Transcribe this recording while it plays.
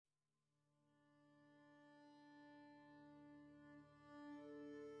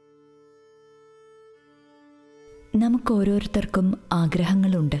നമുക്ക് ഓരോരുത്തർക്കും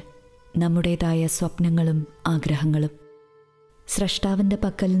ആഗ്രഹങ്ങളുണ്ട്, നമ്മുടേതായ സ്വപ്നങ്ങളും ആഗ്രഹങ്ങളും. സ്രഷ്ടാവിൻ്റെ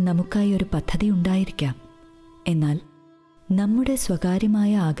പക്കൽ നമുക്കായി ഒരു പദ്ധതി ഉണ്ടായിരിക്കാം. എന്നാൽ നമ്മുടെ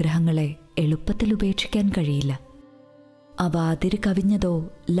സ്വകാര്യമായ ആഗ്രഹങ്ങളെ എളുപ്പത്തിൽ ഉപേക്ഷിക്കാൻ കഴിയില്ല. അവ അതിര് കവിഞ്ഞതോ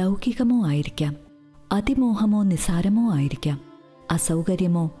ലൗകികമോ ആയിരിക്കാം, അതിമോഹമോ നിസാരമോ ആയിരിക്കാം,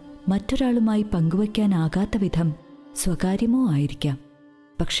 അസൗകര്യമോ മറ്റൊരാളുമായി പങ്കുവയ്ക്കാനാകാത്ത വിധം സ്വകാര്യമോ ആയിരിക്കാം.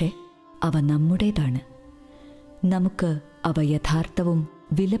 പക്ഷേ അവ നമ്മുടേതാണ്. നമുക്ക് അവ യഥാർത്ഥവും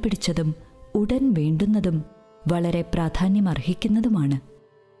വിലപിടിച്ചതും ഉടൻ വേണ്ടുന്നതും വളരെ പ്രാധാന്യമർഹിക്കുന്നതുമാണ്.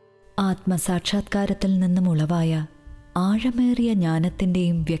 ആത്മസാക്ഷാത്കാരത്തിൽ നിന്നും ഉളവായ ആഴമേറിയ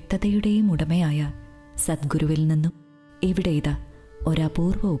ജ്ഞാനത്തിൻ്റെയും വ്യക്തതയുടെയും ഉടമയായ സദ്ഗുരുവിൽ നിന്നും ഇവിടെ ഇതാ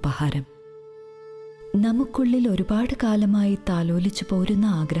ഒരപൂർവ ഉപഹാരം. നമുക്കുള്ളിൽ ഒരുപാട് കാലമായി താലോലിച്ചു പോരുന്ന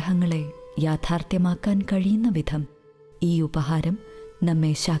ആഗ്രഹങ്ങളെ യാഥാർത്ഥ്യമാക്കാൻ കഴിയുന്ന വിധം ഈ ഉപഹാരം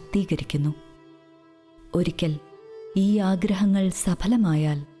നമ്മെ ശാക്തീകരിക്കുന്നു. ഒരിക്കൽ ഈ ആഗ്രഹങ്ങൾ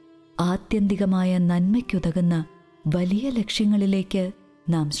സഫലമായാൽ ആത്യന്തികമായ നന്മയ്ക്കുതകുന്ന വലിയ ലക്ഷ്യങ്ങളിലേക്ക്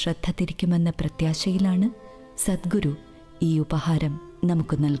നാം ശ്രദ്ധ തിരിക്കുമെന്ന പ്രത്യാശയിലാണ് സദ്ഗുരു ഈ ഉപഹാരം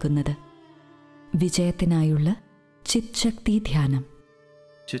നമുക്ക് നൽകുന്നത്. വിജയത്തിനായുള്ള ചിത് ശക്തി ധ്യാനം.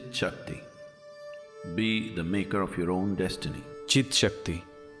 Chit Shakti. Be the maker of your own destiny. ചിത് ശക്തി,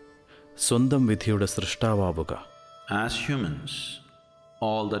 സ്വന്തം വിധിയുടെ സൃഷ്ടാവുക. As humans,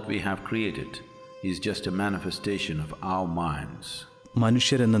 all that we have created is just a manifestation of our minds.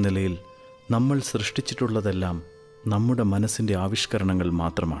 മനുഷ്യരെന്ന നിലയിൽ നമ്മൾ സൃഷ്ടിച്ചിട്ടുള്ളതെല്ലാം നമ്മുടെ മനസ്സിൻ്റെ ആവിഷ്കരണങ്ങൾ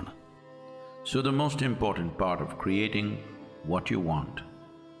മാത്രമാണ്. So the most important part of creating what you want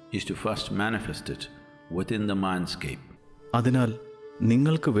is to first manifest it within the mindscape. അതിനാൽ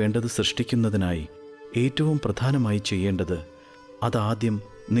നിങ്ങൾക്ക് വേണ്ടത് സൃഷ്ടിക്കുന്നതിനായി ഏറ്റവും പ്രധാനമായി ചെയ്യേണ്ടത് അതാദ്യം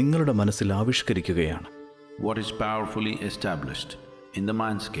നിങ്ങളുടെ മനസ്സിൽ ആവിഷ്കരിക്കുകയാണ്. What is powerfully established in the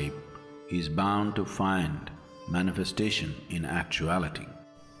mindscape is bound to find manifestation in actuality.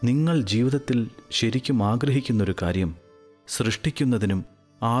 നിങ്ങൾ ജീവിതത്തിൽ ശരിക്കും ആഗ്രഹിക്കുന്നൊരു കാര്യം സൃഷ്ടിക്കുന്നതിനും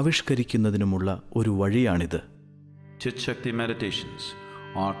ആവിഷ്കരിക്കുന്നതിനുമുള്ള ഒരു വഴിയാണിത്. Chit Shakti meditations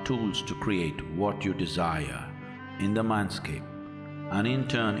are tools to create what you desire in the mindscape and in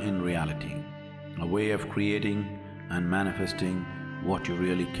turn in reality, a way of creating and manifesting what you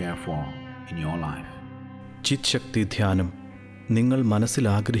really care for in your life. ചിത് ശക്തി ധ്യാനം നിങ്ങൾ മനസ്സിൽ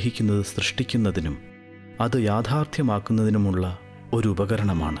ആഗ്രഹിക്കുന്നത് സൃഷ്ടിക്കുന്നതിനും അത് യാഥാർത്ഥ്യമാക്കുന്നതിനുമുള്ള ഒരു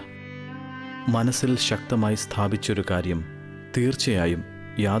ഉപകരണമാണ്. മനസ്സിൽ ശക്തമായി സ്ഥാപിച്ചൊരു കാര്യം തീർച്ചയായും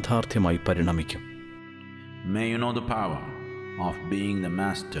യാഥാർത്ഥ്യമായി പരിണമിക്കും. May you know the power of being the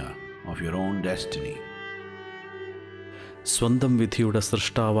master of your own destiny. സ്വന്തം വിധിയുടെ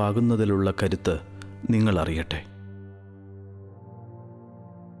സൃഷ്ടാവാകുന്നതിലുള്ള കരുത്ത് നിങ്ങൾ അറിയട്ടെ.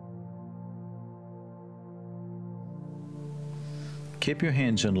 Keep your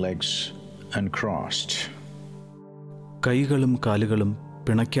hands and legs uncrossed. കൈകളും കാലുകളും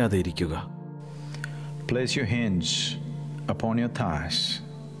പിണയ്ക്കാതെ ഇരിക്കുക. Place your hands upon your thighs,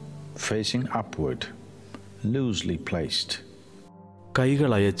 facing upward, loosely placed. കൈകൾ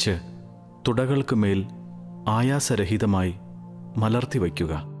അയച്ച് തുടകൾക്ക് മേൽ ആയാസരഹിതമായി മലർത്തി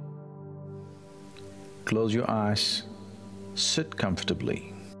വയ്ക്കുക. Close your eyes, sit comfortably.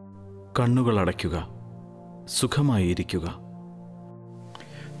 കണ്ണുകൾ അടയ്ക്കുക, സുഖമായി ഇരിക്കുക.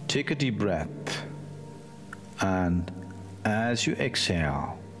 Take a deep breath, and as you exhale,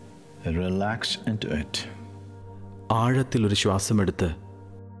 relax into it. ആഴത്തിലൊരു ശ്വാസമെടുത്ത്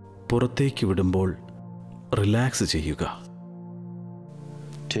പുറത്തേക്ക് വിടുമ്പോൾ റിലാക്സ് ചെയ്യുക.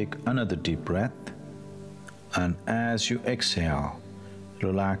 Take another deep breath, and as you exhale,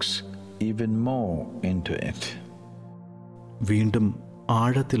 relax even more into it. വീണ്ടും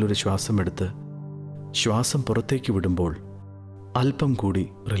ആഴത്തിലൊരു ശ്വാസമെടുത്ത് ശ്വാസം പുറത്തേക്ക് വിടുമ്പോൾ അല്പം കൂടി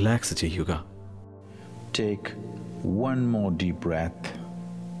റിലാക്സ് ചെയ്യുക. Take one more deep breath.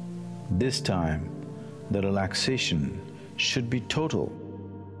 This time, the relaxation should be total.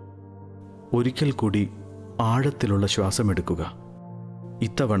 ഒരിക്കൽ കൂടി ആഴത്തിലുള്ള ശ്വാസമെടുക്കുക.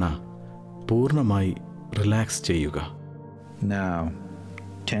 ഇത്തവണ പൂർണ്ണമായി റിലാക്സ് ചെയ്യുക. Now,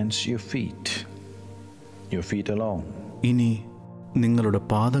 tense your feet alone. ഇനി നിങ്ങളുടെ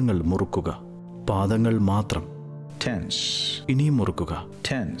പാദങ്ങൾ മുറുക്കുക. പാദങ്ങൾ മാത്രം. Tense. ഇനിയും മുറുക്കുക.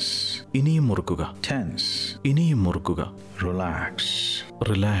 Tense. ഇനിയും മുറുക്കുക. Tense. ഇനിയും മുറുക്കുക. Relax.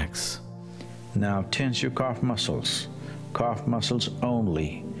 Relax. Now tense your calf muscles only,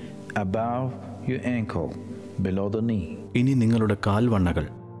 above your ankle, below the knee. ഇനി നിങ്ങളുടെ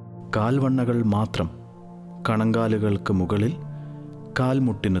കാൽവണ്ണകൾ മാത്രം, കണങ്കാലുകൾക്ക് മുകളിൽ,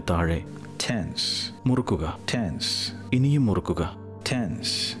 കാൽമുട്ടിന് താഴെ. Tense. മുറുക്കുക. Tense. ഇനിയും മുറുക്കുക.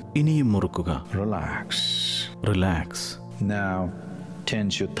 Tense. ഇനിയും മുറുക്കുക. Relax. Relax. Now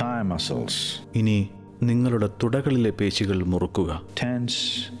tense your thigh muscles. ഇനി നിങ്ങളുടെ തുടകളിലെ പേശികൾ മുറുക്കുക. Tense.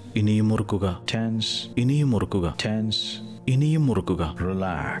 ഇനിയും മുറുക്കുക. Tense. ഇനിയും മുറുക്കുക. Tense. ഇനിയും മുറുക്കുക.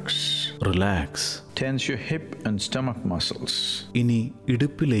 Relax. Relax. Tense your hip and stomach muscles. ഇനി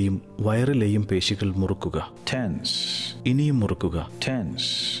ഇടുപ്പിലെയും വയറിലെയും പേശികൾ മുറുക്കുക. Tense. ഇനിയും മുറുക്കുക. Tense.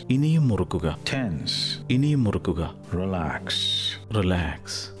 ഇനിയും മുറുക്കുക. Tense. ഇനിയും മുറുക്കുക. Relax.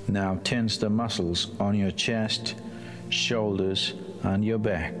 Relax. Now tense the muscles on your chest, shoulders, and your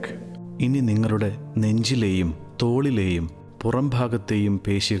back. ഇനി നിങ്ങളുടെ നെഞ്ചിലെയും തോളിലെയും പുറംഭാഗത്തെയും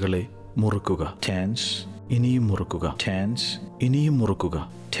പേശികളെ മുറുക്കുക. Tense. ഇനിയും മുറുക്കുക. Tense. ഇനിയും മുറുക്കുക.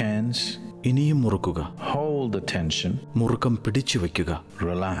 Tense. ഇനിയും മുറുക്കുക. Hold the tension. മുറുക്കം പിടിച്ചു വയ്ക്കുക.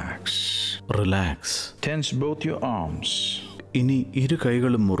 Relax. Relax. Tense both your arms. ഇനി ഇരു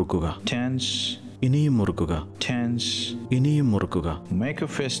കൈകളും മുറുക്കുക. Tense. ഇനിയും മുറുക്കുക. Tense. ഇനിയും മുറുക്കുക. Make a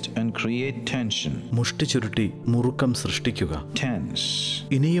fist and create tension. മുഷ്ടി ചുരുട്ടി മുറുക്കം സൃഷ്ടിക്കുക. Tense.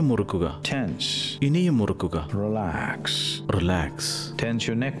 ഇനിയും മുറുക്കുക. Tense. ഇനിയും മുറുക്കുക. Relax. Relax. Tense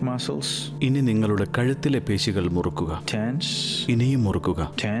your neck muscles. ഇനി നിങ്ങളുടെ കഴുത്തിലെ പേശികൾ മുറുക്കുക. Tense. ഇനിയും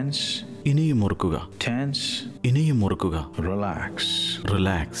മുറുക്കുക. Tense. ഇനിയും മുറുക്കുക. Tense. ഇനിയും മുറുക്കുക. Relax.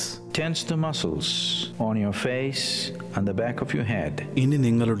 Relax. Tense the muscles on your face and the back of your head. ഇനി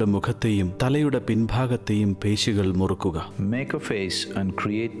നിങ്ങളുടെ മുഖത്തെയും തലയുടെ പിൻഭാഗത്തെയും പേശികൾ മുറുക്കുക. Make a face and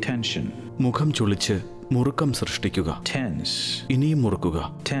create tension. മുഖം ചുളിച്ച് മുറുക്കം സൃഷ്ടിക്കുക. Tense. ഇനിയും മുറുക്കുക.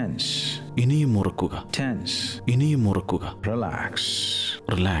 Tense. ഇനിയും മുറുക്കുക. Tense. ഇനിയും മുറുക്കുക. Relax.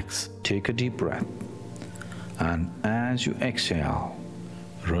 Relax. Take a deep breath. And as you exhale,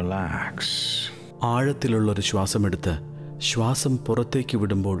 relax. ആഴത്തിലുള്ളൊരു ശ്വാസമെടുത്ത് ശ്വാസം പുറത്തേക്ക്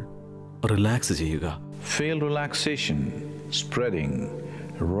വിടുമ്പോൾ റിലാക്സ് ചെയ്യുക. Feel relaxation spreading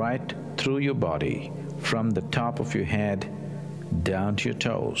right through your body from the top of your head down to your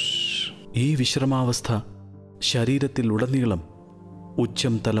toes. ഈ വിശ്രമാവസ്ഥ ശരീരത്തിൽ ഉടനീളം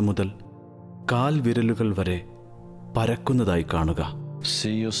ഉച്ചം തല മുതൽ കാൽ വിരലുകൾ വരെ പരക്കുന്നതായി കാണുക.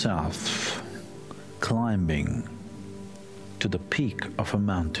 See yourself climbing to the peak of a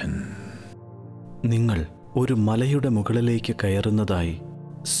mountain. നിങ്ങൾ ഒരു മലയുടെ മുകളിലേക്ക് കയറുന്നതായി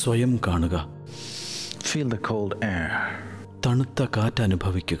സ്വയം കാണുക. Feel the cold air. തണുത്ത കാറ്റ്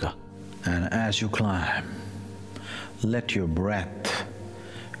അനുഭവിക്കുക. And as you climb, let your breath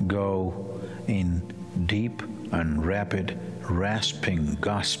go in deep and rapid rasping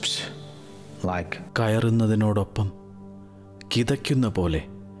gasps like കയറുന്നതിനോടൊപ്പം കിതയ്ക്കുന്ന പോലെ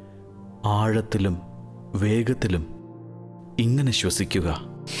ആഴത്തിലും വേഗത്തിലും ഇങ്ങനെ ശ്വസിക്കുക.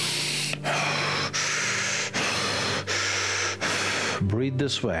 breathe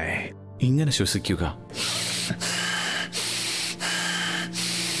this way. ഇങ്ങനെ ശ്വസിക്കുക.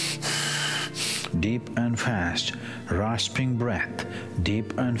 Deep and fast, rasping breath, deep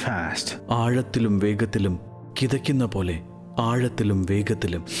and fast. ആഴത്തിലും വേഗത്തിലും കിതയ്ക്കുന്ന പോലെ ആഴത്തിലും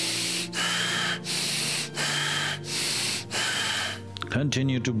വേഗത്തിലും.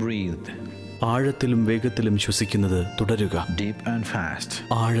 Continue to breathe. ആഴത്തിലും വേഗത്തിലും ശ്വസിക്കുന്നത് തുടരുക. Deep and fast.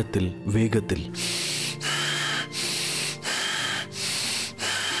 ആഴത്തിൽ വേഗത്തിൽ.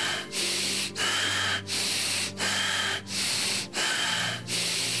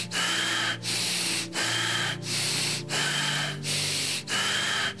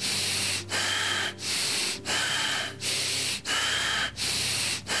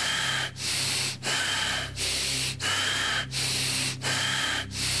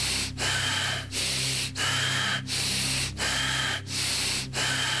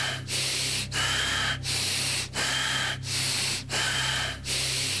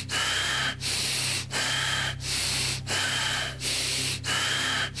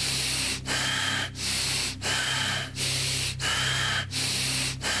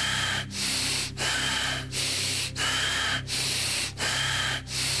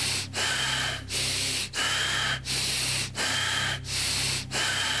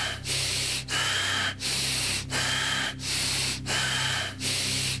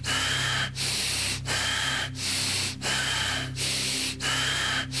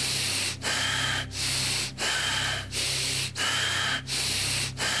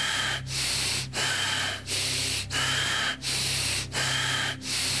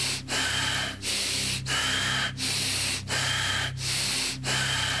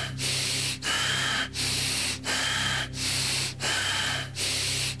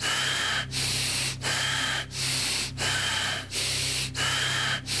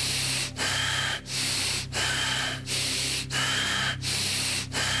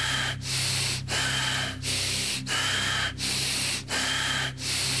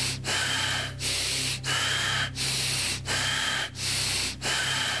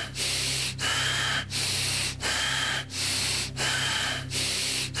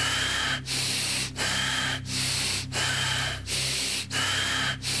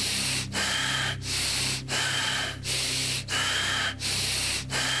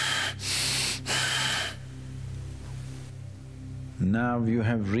 Now you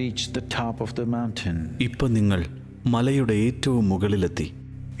have reached the top of the mountain. ഇപ്പം നിങ്ങൾ മലയുടെ ഏറ്റവും മുകളിലെത്തി.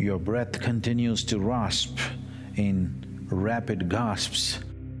 Your breath continues to rasp in rapid gasps.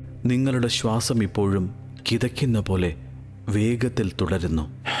 നിങ്ങളുടെ ശ്വാസം ഇപ്പോഴും കിതയ്ക്കുന്ന പോലെ വേഗത്തിൽ തുടരുന്നു.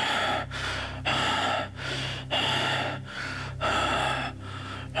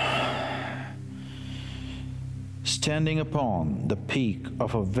 Standing upon the peak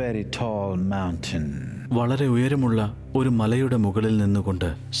of a very tall mountain. വളരെ ഉയരമുള്ള ഒരു മലയുടെ മുകളിൽ നിന്നുകൊണ്ട്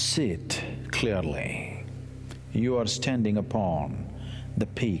Sit clearly. You are standing upon the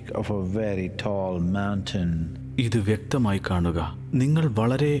peak of a very tall mountain. ഇത് വ്യക്തമായി കാണുക. നിങ്ങൾ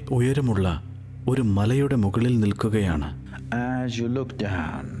വളരെ ഉയരമുള്ള ഒരു മലയുടെ മുകളിൽ നിൽക്കുകയാണ്. As you look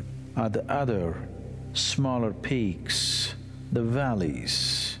down at the other smaller peaks, the valleys,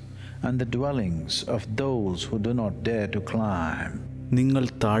 and the dwellings of those who do not dare to climb. നിങ്ങൾ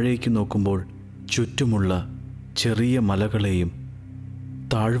താഴേക്ക് നോക്കുമ്പോൾ ചുറ്റുമുള്ള ചെറിയ മലകളെയും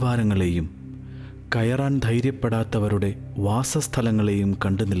താഴ്വാരങ്ങളെയും കയറാൻ ധൈര്യപ്പെടാത്തവരുടെ വാസസ്ഥലങ്ങളെയും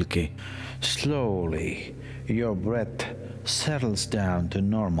കണ്ടു നിൽക്കെ Slowly your breath settles down to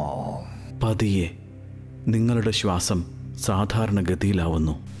normal. പതിയെ നിങ്ങളുടെ ശ്വാസം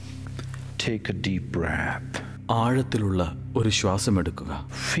സാധാരണഗതിയിലാവുന്നു. Take a deep breath. ആഴത്തിലുള്ള ഒരു ശ്വാസമെടുക്കുക.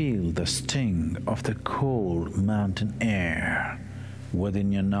 Feel the sting of the cold mountain air within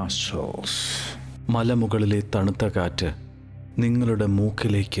your nostrils. മലമുകളിലെ തണുത്ത കാറ്റ് നിങ്ങളുടെ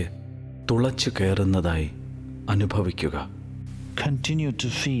മൂക്കിലേക്ക് തുളച്ചു കയറുന്നതായി അനുഭവിക്കുക. Continue to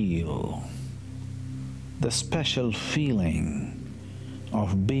feel the special feeling of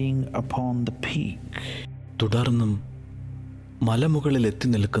being upon the peak. തുടർന്നും മലമുകളിൽ എത്തി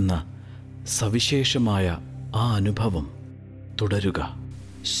നിൽക്കുന്ന സവിശേഷമായ ആ അനുഭവം തുടരുക.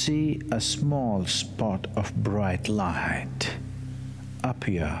 See a small spot of bright light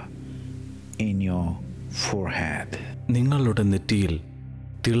appear in your forehead. നിങ്ങളുടെ നെറ്റിയിൽ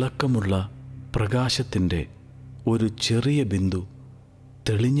തിളക്കമുള്ള പ്രകാശത്തിൻ്റെ ഒരു ചെറിയ ബിന്ദു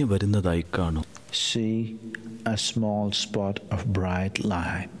തെളിഞ്ഞു വരുന്നതായി കാണും. See a small spot of bright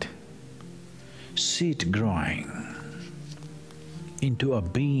light. See it growing into a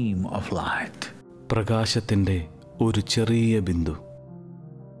beam of light. പ്രകാശത്തിൻ്റെ ഒരു ചെറിയ ബിന്ദു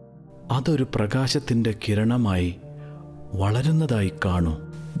അതൊരു പ്രകാശത്തിൻ്റെ കിരണമായി വളരുന്നതായി കാണൂ.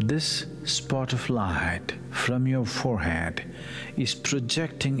 This spot of light from your forehead is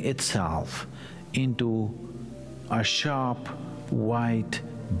projecting itself into a sharp white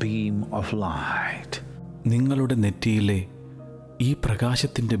beam of light. നിങ്ങളുടെ നെറ്റിയിലെ ഈ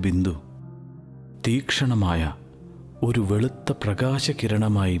പ്രകാശത്തിൻ്റെ ബിന്ദു തീക്ഷണമായ ഒരു വെളുത്ത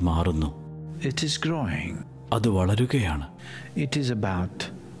പ്രകാശകിരണമായി മാറുന്നു. It is growing. അത് വളരുകയാണ്. It is about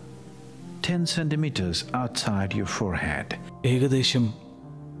 10 centimeters outside your forehead. ഏകദേശം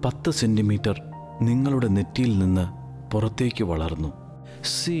 10 സെന്റിമീറ്റർ നിങ്ങളുടെ നെറ്റിയിൽ നിന്ന് പുറത്തേക്ക് വളർന്നു.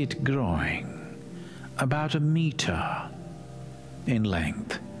 See it growing about a meter in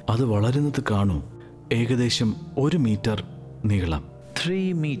length. അത് വളരുന്നത് കാണൂ. ഏകദേശം 1 മീറ്റർ നീളം, 3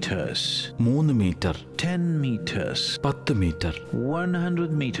 meters, 3 metre, 10 meters, 10 metre,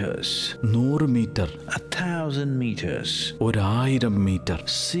 100 meters, 100 metre, 1,000 meters. 1000 metre.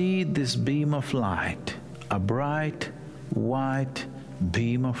 See this beam of light, a bright white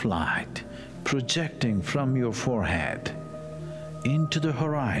beam of light projecting from your forehead into the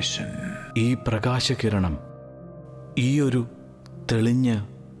horizon. ഈ പ്രകാശകിരണം, ഈ ഒരു തെളിഞ്ഞ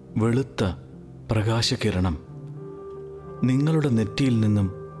വെളുത്ത പ്രകാശകിരണം നിങ്ങളുടെ നെറ്റിയിൽ നിന്നും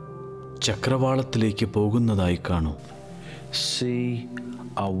ചക്രവാളത്തിലേക്ക് പോകുന്നതായി കാണൂ. See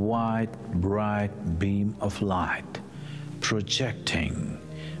a white bright beam of light projecting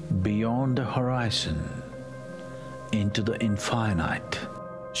beyond the horizon into the infinite.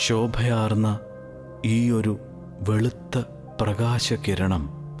 ശോഭയാർന്ന ഈ ഒരു വെളുത്ത പ്രകാശകിരണം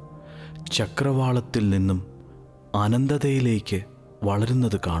ചക്രവാളത്തിൽ നിന്നും അനന്തതയിലേക്ക്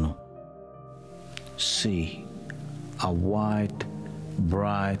വളരുന്നത് കാണൂ. See a white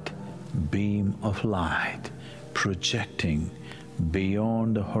bright beam of light projecting beyond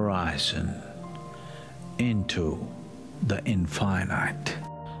the horizon into the infinite.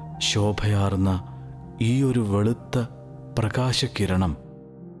 ശോഭയാർന്ന ഈ ഒരു വെളുത്ത പ്രകാശകിരണം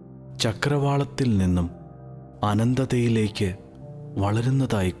ചക്രവാളത്തിൽ നിന്നും അനന്തതയിലേക്ക്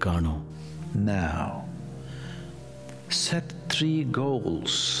വളരുന്നതായി കാണൂ. Now set 3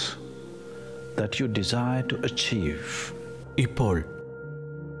 goals that you desire to achieve. ഇപ്പോൾ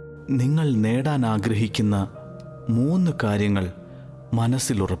നിങ്ങൾ നേടാൻ ആഗ്രഹിക്കുന്ന 3 കാര്യങ്ങൾ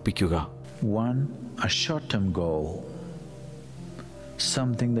മനസ്സിൽ ഉറപ്പിക്കുക. 1, a short-term goal,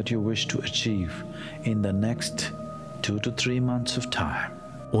 something that you wish to achieve in the next 2 to 3 months of time.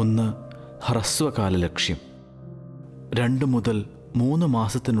 1 ഹ്രസ്വകാല ലക്ഷ്യം, 2 മുതൽ 3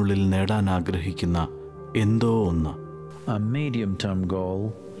 മാസത്തിനുള്ളിൽ നേടാൻ ആഗ്രഹിക്കുന്ന എന്തോ ഒന്ന്. A medium-term goal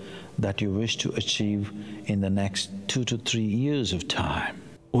that you wish to achieve in the next 2 to 3 years of time.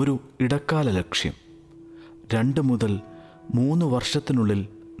 ഒരു ഇടക്കാല ലക്ഷ്യം, 2 മുതൽ 3 വർഷത്തിനുള്ളിൽ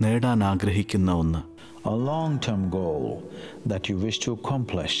നേടാൻ ആഗ്രഹിക്കുന്ന ഒന്ന്. A long-term goal that you wish to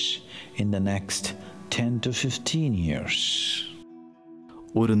accomplish in the next 10 to 15 years.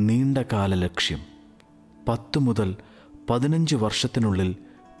 ഒരു നീണ്ടകാല ലക്ഷ്യം, 10 മുതൽ 15 വർഷത്തിനുള്ളിൽ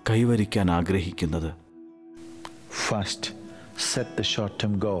കൈവരിക്കാൻ ആഗ്രഹിക്കുന്നത്. First, set the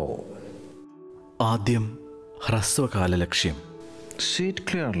short-term goal. ആദ്യം ഹ്രസ്വകാല ലക്ഷ്യം. See it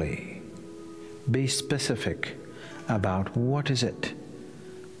clearly. Be specific about what is it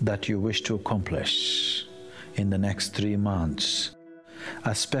that you wish to accomplish in the next 3 months.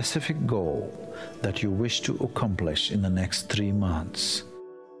 A specific goal that you wish to accomplish in the next 3 months.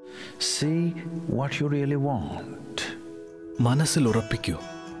 See what you really want. മനസ്സിൽ ഉറപ്പിക്കൂ,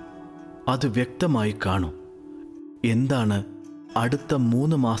 അത് വ്യക്തമായി കാണൂ. എന്താണ് അടുത്ത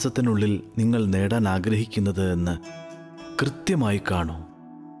 3 മാസത്തിനുള്ളിൽ നിങ്ങൾ നേടാൻ ആഗ്രഹിക്കുന്നത് എന്ന് കൃത്യമായി കാണൂ.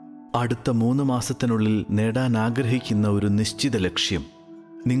 അടുത്ത 3 മാസത്തിനുള്ളിൽ നേടാൻ ആഗ്രഹിക്കുന്ന ഒരു നിശ്ചിത ലക്ഷ്യം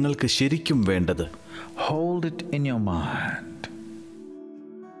നിങ്ങൾക്ക് ശരിക്കും വേണ്ടത്. Hold it in your mind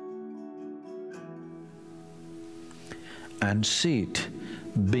and see it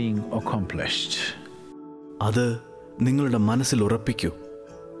being accomplished. അത് നിങ്ങളുടെ മനസ്സിൽ ഉറപ്പിക്കൂ.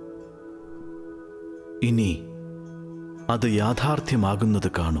 ഇനി അത് യാഥാർത്ഥ്യമാകുന്നത്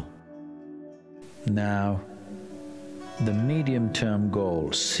കാണൂ. Now, the medium-term goal.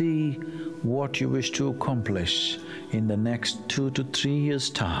 See what you wish to accomplish in the next 2 to 3 years'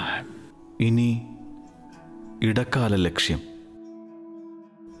 time. ഇനി ഇടക്കാല ലക്ഷ്യം.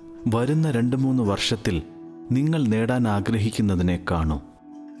 വരുന്ന 2-3 വർഷത്തിൽ നിങ്ങൾ നേടാൻ ആഗ്രഹിക്കുന്നതിനെ കാണൂ.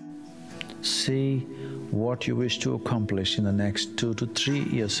 See what you wish to accomplish in the next 2 to 3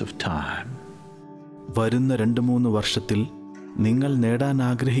 years of time. വരുന്ന 2-3 വർഷത്തിൽ നിങ്ങൾ നേടാൻ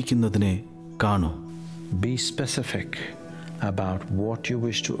ആഗ്രഹിക്കുന്നതിനെ കാണൂ. Be specific about what you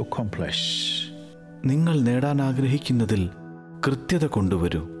wish to accomplish. നിങ്ങൾ നേടാൻ ആഗ്രഹിക്കുന്നതിൽ കൃത്യത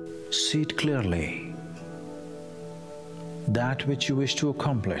കൊണ്ടുവരൂ. See it clearly. That which you wish to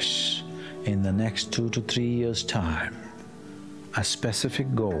accomplish in the next 2 to 3 years' time. A specific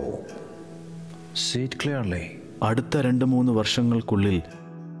goal. See it clearly. അടുത്ത 2-3 വർഷങ്ങൾക്കുള്ളിൽ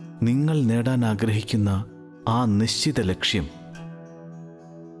നിങ്ങൾ നേടാൻ ആഗ്രഹിക്കുന്ന ആ നിശ്ചിത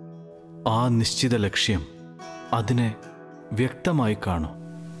ലക്ഷ്യം, അതിനെ വ്യക്തമായി കാണൂ.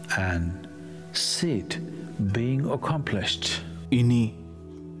 And see it being accomplished. ഇനി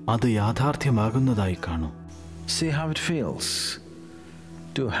അത് യാഥാർത്ഥ്യമാകുന്നതായി കാണൂ. See how it feels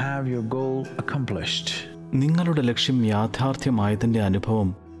to have your goal accomplished. നിങ്ങളുടെ ലക്ഷ്യം യാഥാർത്ഥ്യമായതിൻ്റെ അനുഭവം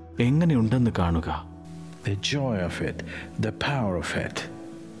എങ്ങനെയുണ്ടെന്ന് കാണുക. The joy of it, the power of it.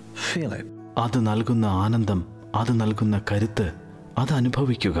 Feel it. അത് നൽകുന്ന ആനന്ദം, അത് നൽകുന്ന കരുത്ത്, അത്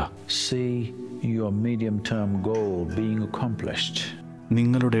അനുഭവിക്കുക. See your medium-term goal being accomplished.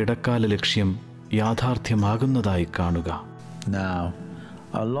 നിങ്ങളുടെ ഇടക്കാല ലക്ഷ്യം യാഥാർത്ഥ്യമാകുന്നതായി കാണുക. Now,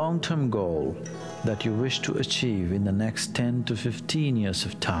 a long-term goal that you wish to achieve in the next 10 to 15 years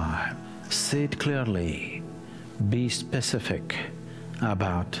of time. See it clearly. Be specific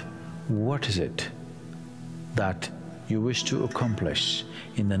about what is it that you wish to accomplish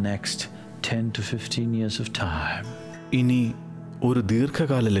in the next 10 to 15 years of time. ഇനി ഒരു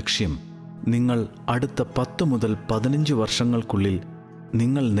ദീർഘകാല ലക്ഷ്യം നിങ്ങൾ അടുത്ത 10 മുതൽ 15 വർഷങ്ങൾക്കുള്ളിൽ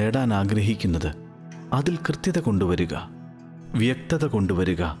നിങ്ങൾ നേടാൻ ആഗ്രഹിക്കുന്നത്, അതിൽ കൃത്യത കൊണ്ടുവരിക, വ്യക്തത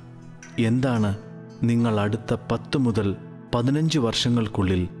കൊണ്ടുവരിക. എന്താണ് നിങ്ങൾ അടുത്ത 10 മുതൽ 15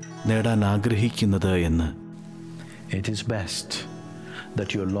 വർഷങ്ങൾക്കുള്ളിൽ നേടാൻ ആഗ്രഹിക്കുന്നത് എന്ന്. It is best that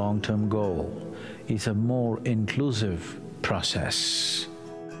your long-term goal is a more inclusive process.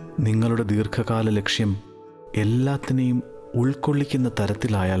 നിങ്ങളുടെ ദീർഘകാല ലക്ഷ്യം എല്ലാത്തിനെയും ഉൾക്കൊള്ളിക്കുന്ന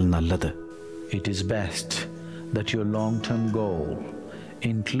തരത്തിലായാൽ നല്ലത്. It is best that your long-term goal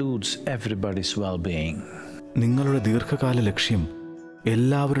includes everybody's well-being. നിങ്ങളുടെ ദീർഘകാല ലക്ഷ്യം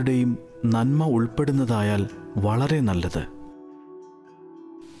എല്ലാവരുടെയും നന്മ ഉൾപ്പെടുന്നതായാൽ വളരെ നല്ലത്.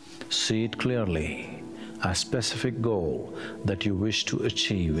 See it clearly. A specific goal that you wish to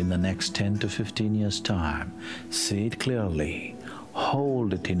achieve in the next 10 to 15 years' time. See it clearly. Hold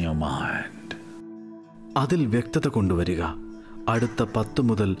it in your mind. അതിൽ വ്യക്തത കൊണ്ടുവരിക. അടുത്ത 10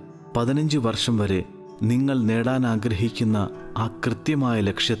 മുതൽ 15 വർഷം വരെ നിങ്ങൾ നേടാൻ ആഗ്രഹിക്കുന്ന ആ കൃത്യമായ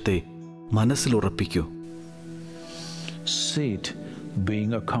ലക്ഷ്യത്തെ മനസ്സിലുറപ്പിക്കൂ. See it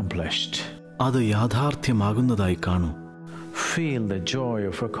being accomplished. അത് യാഥാർത്ഥ്യമാകുന്നതായി കാണൂ. Feel the joy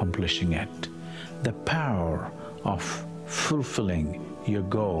of accomplishing it, the power of fulfilling your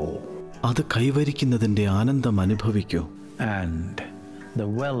goal. അത് കൈവരിക്കുന്നതിൻ്റെ ആനന്ദം അനുഭവിക്കൂ. and the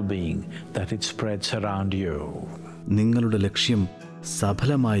well-being that it spreads around you. നിങ്ങളുടെ ലക്ഷ്യം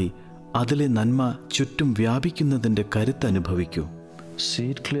സഫലമായി അതിലെ നന്മ ചുറ്റും വ്യാപിക്കുന്നതിൻ്റെ കരുത്ത് അനുഭവിക്കൂ. See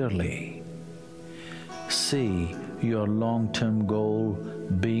it clearly. See your long-term goal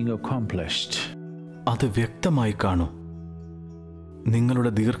being accomplished. അത് വ്യക്തമായി കാണൂ.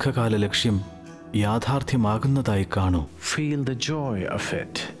 നിങ്ങളുടെ ദീർഘകാല ലക്ഷ്യം യാഥാർത്ഥ്യമാകുന്നതായി കാണൂ. Feel the joy of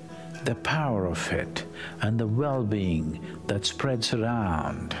it, the power of it, and the well-being that spreads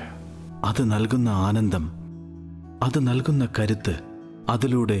around. അത് നൽകുന്ന ആനന്ദം, അത് നൽകുന്ന കരുത്ത്,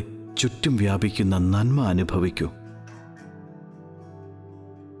 അതിലൂടെ ചുറ്റും വ്യാപിക്കുന്ന നന്മ അനുഭവിക്കൂ.